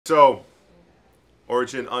So,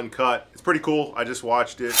 Origin Uncut. It's pretty cool. I just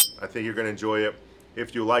watched it. I think you're going to enjoy it.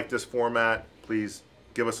 If you like this format, please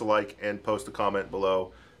give us a like and post a comment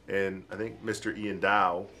below. And I think Mr. Ian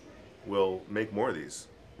Dow will make more of these.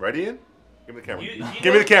 Right, Ian? Give me the camera.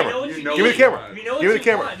 Give me the camera. Give me the camera. Give me the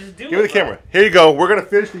camera. Give me the camera. Here you go. We're going to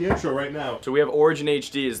finish the intro right now. So we have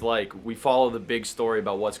OriginHD is like, we follow the big story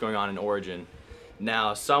about what's going on in Origin.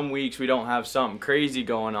 Now, some weeks we don't have something crazy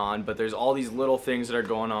going on, but there's all these little things that are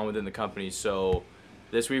going on within the company. So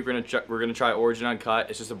this week we're gonna try Origin Uncut.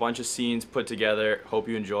 It's just a bunch of scenes put together. Hope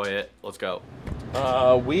you enjoy it. Let's go.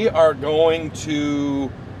 We are going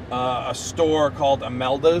to a store called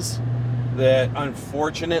Imelda's that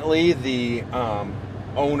unfortunately the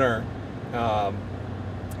owner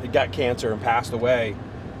got cancer and passed away,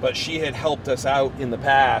 but she had helped us out in the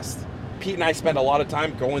past. Pete and I spent a lot of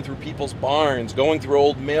time going through people's barns, going through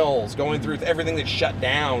old mills, going through everything that's shut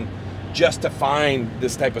down just to find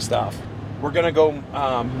this type of stuff. We're gonna go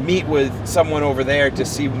meet with someone over there to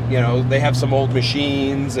see, they have some old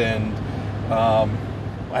machines and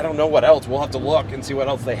I don't know what else. We'll have to look and see what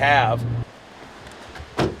else they have.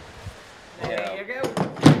 There you go.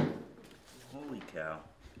 Holy cow.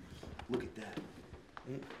 Look at that.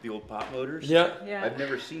 The old pop motors? Yeah. I've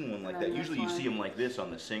never seen one like that. Usually you see them like this on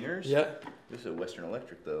the Singers. Yeah. This is a Western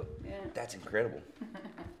Electric though. Yeah. That's incredible.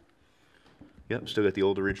 Yep, still got the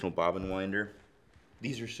old original bobbin winder.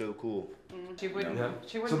 These are so cool. She wouldn't. Yeah.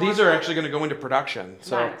 She would. So these are actually going to go into production.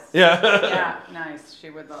 So Nice. yeah. Yeah, nice. She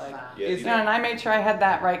would like that. Yeah, And I made sure I had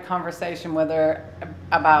that right conversation with her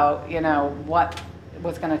about what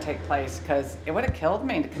was going to take place, because it would have killed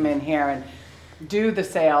me to come in here and do the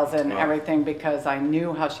sales and everything, because I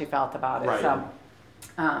knew how she felt about it. Right. So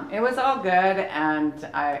it was all good, and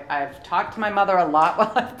I've talked to my mother a lot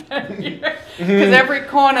while I've been here, because every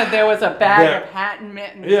corner there was a bag of hat and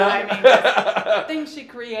mittens. Yeah. I mean, just things she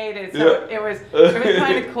created. So it was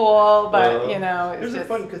kind of cool, but There's a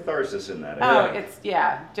fun catharsis in that. it's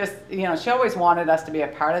just she always wanted us to be a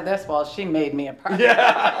part of this. Well, she made me a part.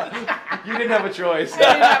 Yeah. You didn't have a choice. I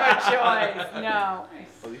didn't have a choice. No.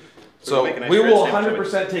 So we will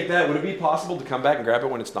 100% take that. Would it be possible to come back and grab it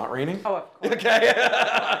when it's not raining? Oh, of course. Okay.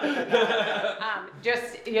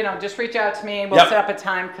 Just reach out to me. We'll set up a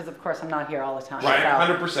time, because of course I'm not here all the time. Right,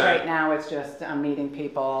 100%. Right now it's just meeting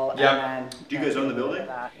people. Yep. And then. Do you guys own the building?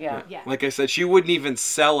 Yeah. Like I said, she wouldn't even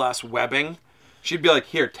sell us webbing. She'd be like,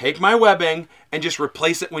 "Here, take my webbing and just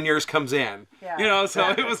replace it when yours comes in." Yeah. So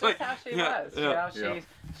it was like how she yeah, was. yeah.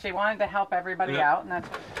 She wanted to help everybody out, and that's.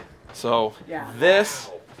 So Yeah. this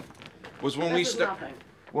was when This is nothing.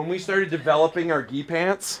 when we started developing our gi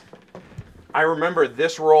pants. I remember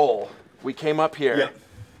this roll. We came up here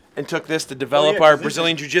and took this to develop our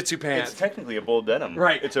Brazilian Jiu-Jitsu pants. It's technically a bull denim.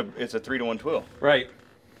 Right. It's a 3-to-1 twill. Right.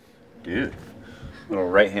 Dude. Little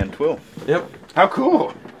right-hand twill. Yep. How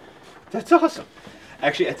cool. That's awesome.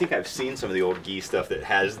 Actually, I think I've seen some of the old gi stuff that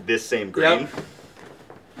has this same grain.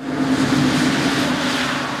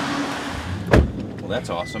 Well, that's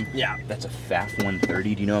awesome. Yeah. That's a FAF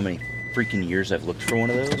 130. Do you know how many freaking years I've looked for one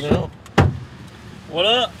of those? No. What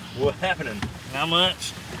up? What's happening? Not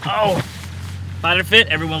much. Oh, fighter fit.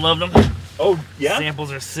 Everyone loved them. Oh, yeah?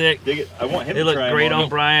 Samples are sick. Dig it. I want him They to look try 'em great on on me.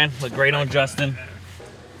 Brian. Look great on Justin.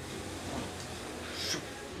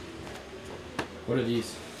 What are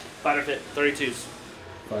these? Fighter fit 32s.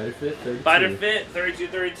 Fighter Fit 32. Fighter fit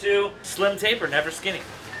 32. Slim taper, never skinny.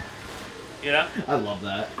 I love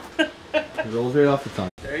that. It rolls right off the tongue.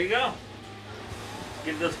 There you go.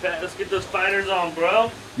 Let's get those fighters on,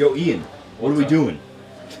 bro. Yo, Ian, what are we doing?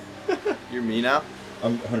 You're me now?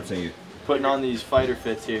 I'm 100% you. Putting on these Fighter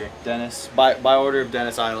Fits here. Dennis, by order of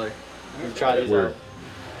Dennis Eiler. We've tried these out.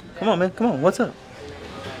 Come on, man. Come on. What's up?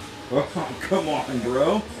 Oh, come on,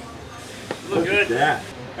 bro. Look good. That.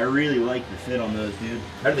 I really like the fit on those, dude.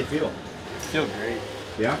 How do they feel? Feel great.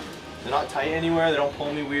 Yeah? They're not tight anywhere. They don't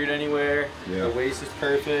pull me weird anywhere. Yeah. The waist is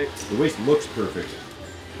perfect. The waist looks perfect.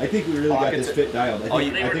 I think we really got this fit dialed. I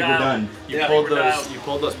think we're done. You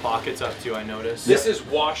pulled those pockets up too, I noticed. This is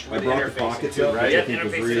washed with I brought the interfacing pockets too, up, right? which I think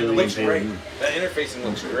was interfacing really Looks great. important. That interfacing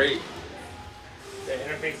looks great. The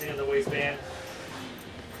interfacing of the waistband.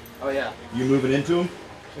 Oh yeah. You moving into them?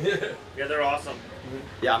 Yeah, they're awesome.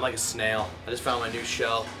 Yeah, I'm like a snail. I just found my new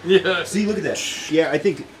shell. Yeah. See, look at that. Yeah, I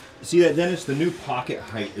think. See that, Dennis? The new pocket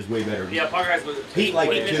height is way better. Yeah, pocket height was. Pete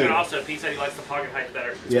liked it too. Also, Pete said he likes the pocket height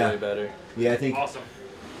better. It's way better. Yeah, I think. Awesome.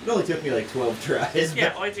 It only took me like 12 tries.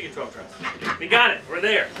 Yeah, only took you 12 tries. We got it. We're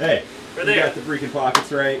there. Hey, We're we there. got the freaking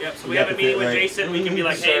pockets right. Yep. So we have a meeting with Jason. We can be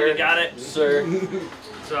like, hey, we got it. Sir.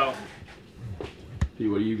 So. Pete,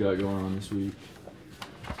 what do you got going on this week?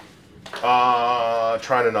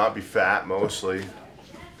 Trying to not be fat mostly.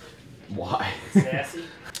 Why? Sassy.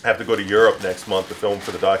 I have to go to Europe next month to film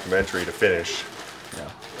for the documentary to finish. Yeah.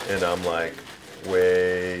 And I'm like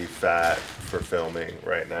way fat for filming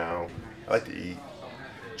right now. I like to eat.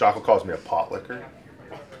 Jocko calls me a pot licker.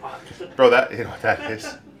 Bro, that, you know what that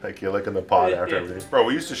is? Like you're licking the pot after everything. Bro,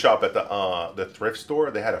 we used to shop at the thrift store.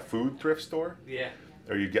 They had a food thrift store. Yeah.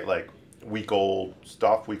 Or you get like week-old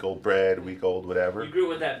stuff, week-old bread, week-old whatever. You grew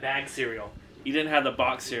with that bag cereal. You didn't have the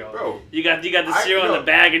box cereal. Bro, you got the cereal in the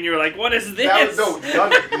bag, and you were like, "What is this?" That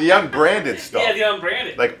was the unbranded stuff. Yeah, the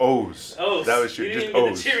unbranded. Like O's. O's. That was you just didn't O's.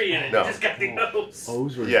 Get the cherry in it. No. You just got the O's.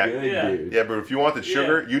 O's were Yeah. good, Yeah. dude. Yeah, but if you wanted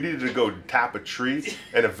sugar, you needed to go tap a tree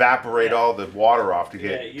and evaporate all the water off to Yeah,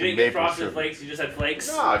 get you to didn't get maple frosted sugar. flakes. You just had flakes.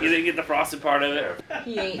 No, you didn't get the frosted part of it.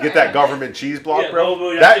 You get that government cheese block, Yeah, bro?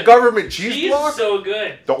 oh, yeah. That government cheese Cheese block? is so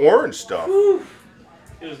good. The orange stuff. Whew.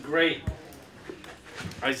 It was great.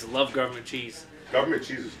 I used to love government cheese. Government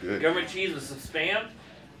cheese is good. Government cheese with some spam.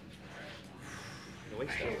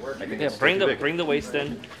 Yeah, Yeah, bring the waste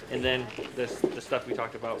in, and then the stuff we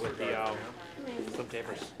talked about with the some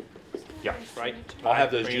tapers. Yeah. Right. I'll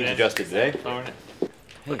have those Bring jeans it in. adjusted today. Darn it.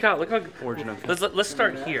 Look how let's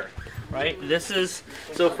start here, right? This is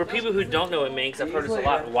so for people who don't know what it means. I've heard this a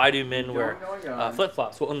lot. Why do men wear flip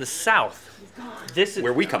flops? Well, in the South, this is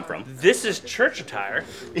Where we come from. This is church attire.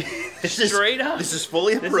 Straight up. This is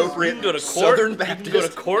fully This is- appropriate. you can go to court. Southern You can Baptist. go to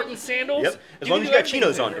court in sandals. Yep. As You long can as do you got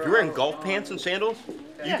chinos everything. on. If you're wearing golf pants and sandals,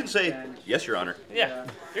 you can say, "Yes, Your Honor." Yeah,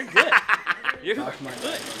 you're good. You're good.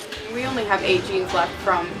 We only have 8 jeans left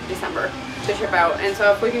from December to ship out, and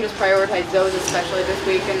so if we can just prioritize those, especially this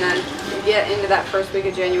week, and then get into that first week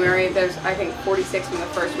of January, there's I think 46 from the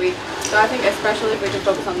first week. So I think especially if we can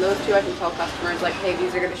focus on those two, I can tell customers like, hey,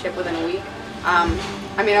 these are going to ship within a week.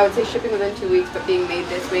 I mean, I would say shipping within 2 weeks, but being made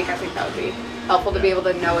this week, I think that would be helpful to be able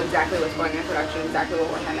to know exactly what's going in production, exactly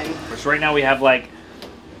what we're handing. So right now we have like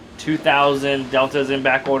 2,000 deltas in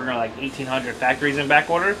back order and like 1,800 factories in back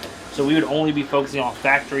order. So we would only be focusing on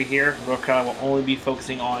factory here. North Carolina will only be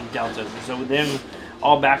focusing on deltas. And so then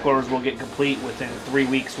all back orders will get complete within 3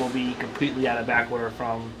 weeks. We'll be completely out of back order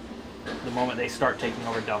from the moment they start taking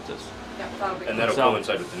over deltas. Yep, that'll be And that'll So-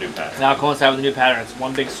 coincide with the new pattern. Now coincide with the new pattern. It's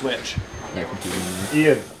one big switch.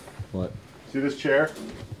 Ian, What? see this chair?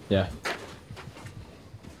 Yeah.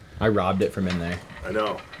 I robbed it from in there. I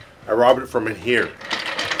know. I robbed it from in here.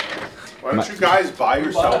 Why don't you guys buy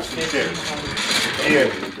yourselves some chairs?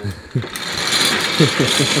 Ian.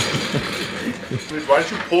 Dude, why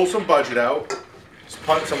don't you pull some budget out,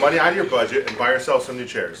 punt some money out of your budget, and buy yourself some new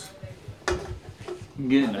chairs? I'm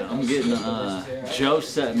getting Joe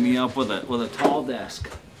setting me up with a tall desk.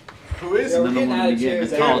 Who is And it? then I'm gonna be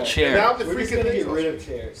getting a tall chair. Now the We're just freaking gonna get thing rid of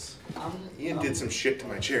chairs. Ian did some shit to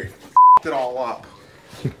my chair. He f***ed it all up.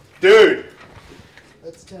 Dude!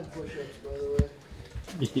 That's 10 push-ups, by the way.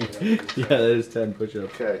 Yeah, that is 10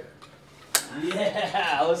 push-ups. Okay.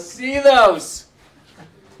 Yeah, let's see those.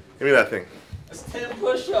 Give me that thing. That's 10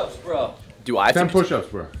 push-ups, bro. Do I 10 push-ups,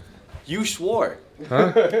 bro. You swore.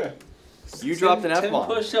 Huh? You dropped an F-bomb.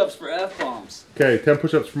 10 push-ups for F-bombs. Okay, 10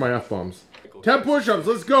 push-ups for my F-bombs. 10 push-ups,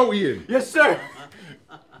 let's go, Ian. Yes, sir.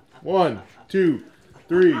 1, 2,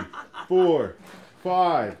 3, 4,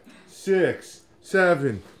 5, 6,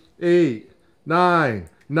 7, 8, 9,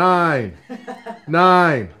 9,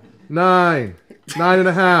 9, 9, 9 and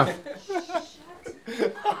a half.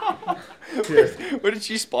 Where did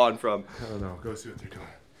she spawn from? I don't know. Go see what they're doing.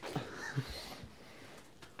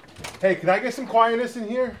 Hey, can I get some quietness in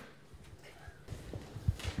here?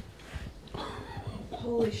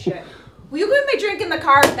 Holy shit. Will you give me a drink in the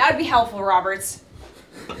car? That would be helpful, Roberts.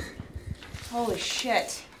 Holy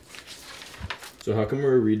shit. So how come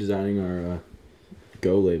we're redesigning our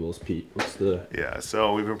Go labels, Pete? What's the... Yeah,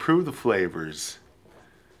 so we've improved the flavors.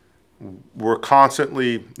 We're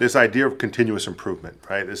constantly, this idea of continuous improvement,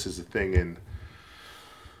 right? This is a thing in,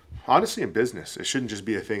 honestly in business. It shouldn't just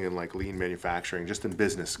be a thing in like lean manufacturing, just in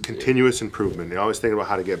business. Continuous improvement. You're always thinking about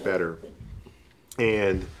how to get better.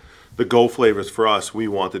 And the Go flavors for us, we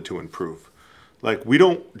wanted to improve. Like we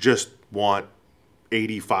don't just want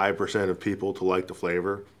 85% of people to like the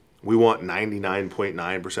flavor. We want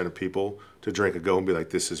 99.9% of people to drink a Go and be like,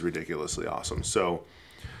 this is ridiculously awesome. So,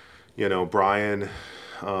 you know, Brian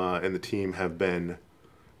and the team have been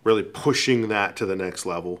really pushing that to the next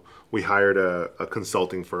level. We hired a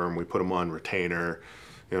consulting firm. We put them on retainer,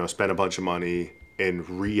 you know, spent a bunch of money and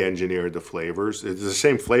re-engineered the flavors. It's the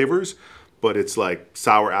same flavors, but it's like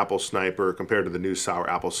sour apple sniper compared to the new sour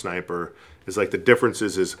apple sniper. Is like the difference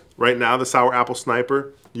is right now the sour apple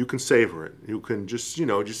sniper, you can savor it. You can just, you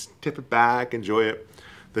know, just tip it back, enjoy it.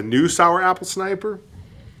 The new sour apple sniper,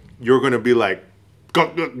 you're gonna be like,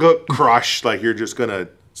 crushed, like you're just gonna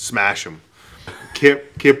smash them.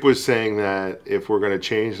 Kip was saying that if we're going to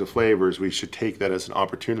change the flavors, we should take that as an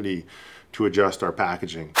opportunity to adjust our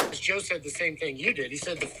packaging. Joe said the same thing you did. He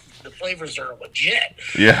said the flavors are legit.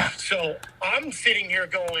 Yeah. So I'm sitting here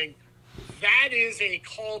going, that is a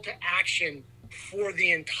call to action for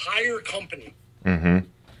the entire company. Mm-hmm.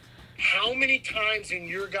 How many times in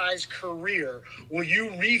your guys' career will you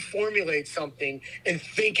reformulate something and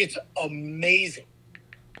think it's amazing?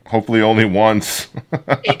 Hopefully only once.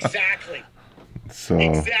 Exactly. So.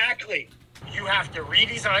 Exactly. You have to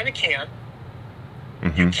redesign a can.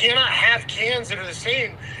 Mm-hmm. You cannot have cans that are the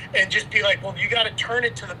same and just be like, well, you got to turn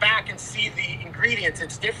it to the back and see the ingredients.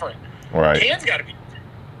 It's different. Right. Cans got to be.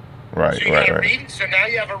 Right, So you right, gotta right. so now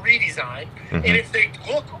you have a redesign, and if they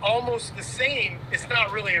look almost the same, it's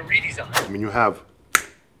not really a redesign. I mean, you have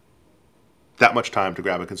that much time to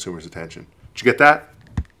grab a consumer's attention. Did you get that?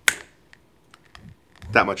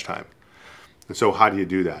 That much time. And so how do you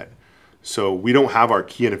do that? So we don't have our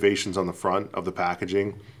key innovations on the front of the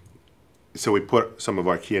packaging. So we put some of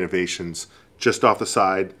our key innovations just off the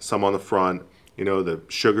side, some on the front, you know, the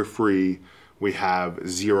sugar-free. We have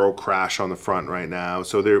zero crash on the front right now.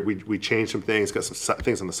 So there, we changed some things, got some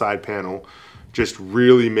things on the side panel, just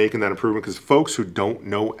really making that improvement, because folks who don't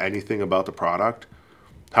know anything about the product,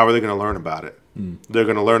 how are they going to learn about it? They're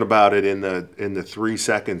going to learn about it in the 3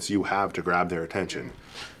 seconds you have to grab their attention.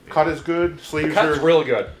 Cut is good. Sleeves Cut's are real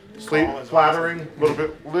good. Sleeve flattering, a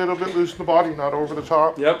little bit loose in the body, not over the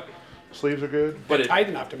top. Yep. Sleeves are good. But tight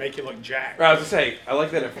enough to make you look jacked. I was gonna say, I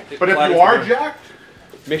like that. But if you are jacked,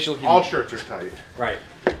 makes you look. All shirts are tight. Right.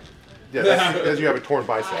 Yeah, that's because you have a torn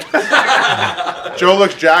bicep. Joe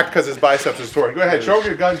looks jacked because his biceps is torn. Go ahead, show me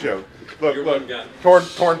your gun, Joe. Look, look, torn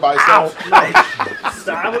biceps.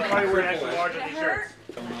 So I would probably wear an extra large on the shirts.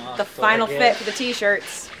 The final fit for the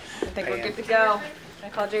t-shirts. I think we're good to go. I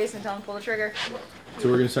call Jason, tell him to pull the trigger. So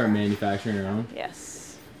we're gonna start manufacturing our own?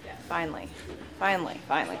 Yes. Finally. Finally.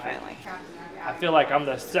 I feel like I'm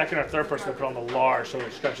the second or third person to put on the large so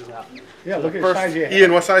it stretches out. Yeah, look at First, the size you have.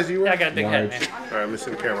 Ian, what size do you wear? Yeah, I got a big head, man. All right, let me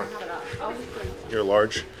see the camera. You're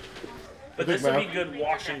large. But this will be good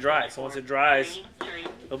wash and dry. So once it dries,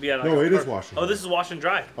 it'll be at. No, it is wash and Oh, this is wash and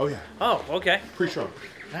dry. Oh yeah. Oh, okay. Pre-shrunk.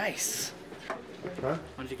 Nice. Huh? Why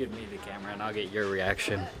don't you give me the camera and I'll get your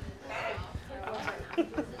reaction.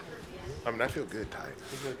 I mean, I feel good, Ty.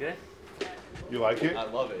 You feel good? You like it? I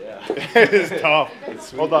love it, yeah. It is tough.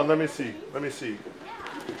 Hold on, let me see.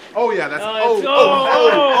 Oh yeah, that's oh.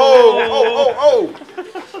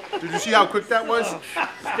 Did you see how quick that was?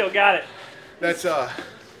 Still got it. That's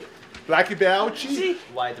Blackie Bouchy.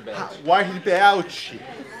 White Bouchy. Whitey Bouchy.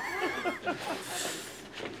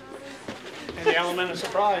 And the element of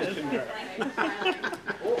surprise in there.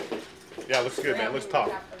 Yeah, looks good, man. Looks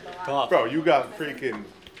tough. Tough. Bro, you got freaking.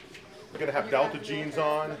 You're gonna have Delta jeans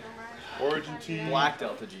on, Origin tee. Black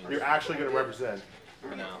Delta jeans. You're actually gonna represent.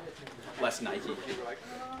 No. Less Nike.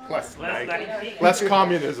 Less Nike. Nike. Less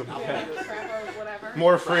communism.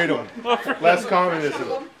 More freedom. Less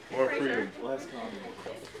communism. More freedom. Less communism.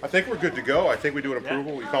 I think we're good to go. I think we do an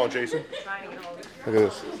approval. We call Jason. Look at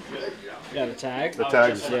this. Yeah, the tag? The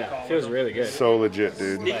tags. Yeah, feels really good. So legit,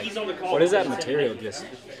 dude. What is that material? Just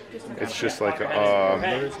It's just like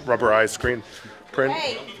a rubberized screen print.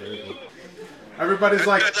 Everybody's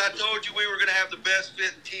like, because I told you we were going to have the best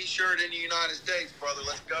fitting t-shirt in the United States, brother.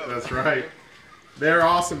 Let's go. That's right. They're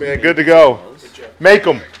awesome, man. Good to go. Make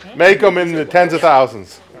them. Make them in the tens of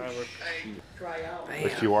thousands. The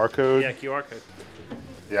QR code. Yeah, QR code.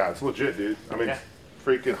 Yeah, it's legit, dude. I mean,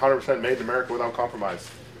 freaking 100% made in America without compromise.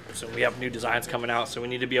 So we have new designs coming out, so we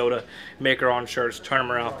need to be able to make our own shirts, turn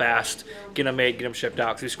them around fast, get them made, get them shipped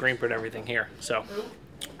out, because we screen print everything here. So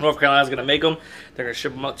North Carolina's going to make them. They're going to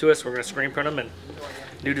ship them up to us. We're going to screen print them, and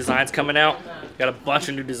new designs coming out. Got a bunch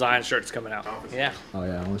of new design shirts coming out. Yeah. Oh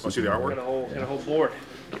yeah, I want to see the artwork. Got a whole board.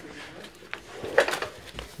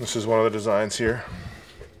 This is one of the designs here.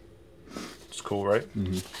 It's cool, right?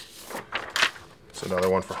 Mm-hmm. It's another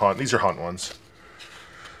one for hunt. These are hunt ones.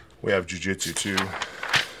 We have jiu-jitsu too.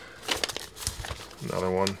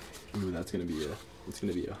 Another one. Ooh, that's gonna be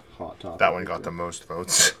a hot topic. That one got the most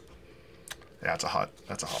votes. Yeah, that's a hot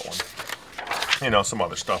one. You know, some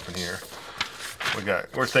other stuff in here.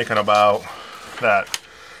 We're thinking about that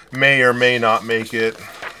may or may not make it.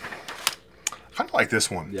 I kind of like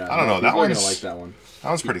this one. Yeah, I don't know. That one's one's gonna like that one. That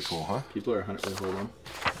one's pretty cool, huh? People are 100% hold on.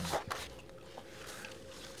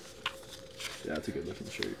 Yeah, it's a good looking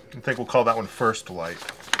shirt. I think we'll call that one First Light.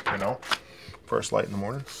 You know, First Light in the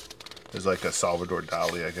morning. There's like a Salvador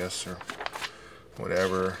Dali, I guess, or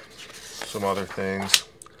whatever. Some other things.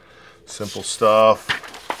 Simple stuff.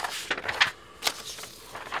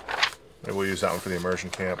 Maybe we'll use that one for the immersion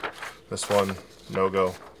camp. This one, no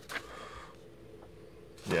go.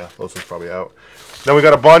 Yeah, those ones probably out. Then we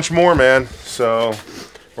got a bunch more, man. So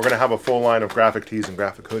we're gonna have a full line of graphic tees and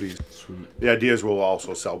graphic hoodies. Sweet. The idea is we'll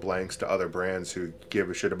also sell blanks to other brands who give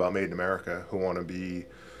a shit about Made in America, who want to be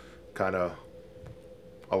kind of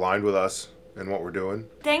aligned with us and what we're doing.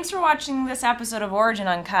 Thanks for watching this episode of Origin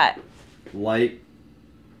Uncut. Like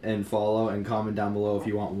and follow and comment down below if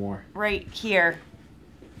you want more. Right here.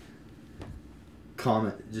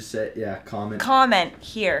 Comment. Just say, yeah, comment. Comment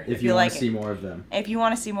here if you want like to see more of them. If you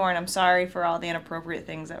want to see more, and I'm sorry for all the inappropriate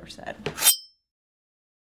things that were said.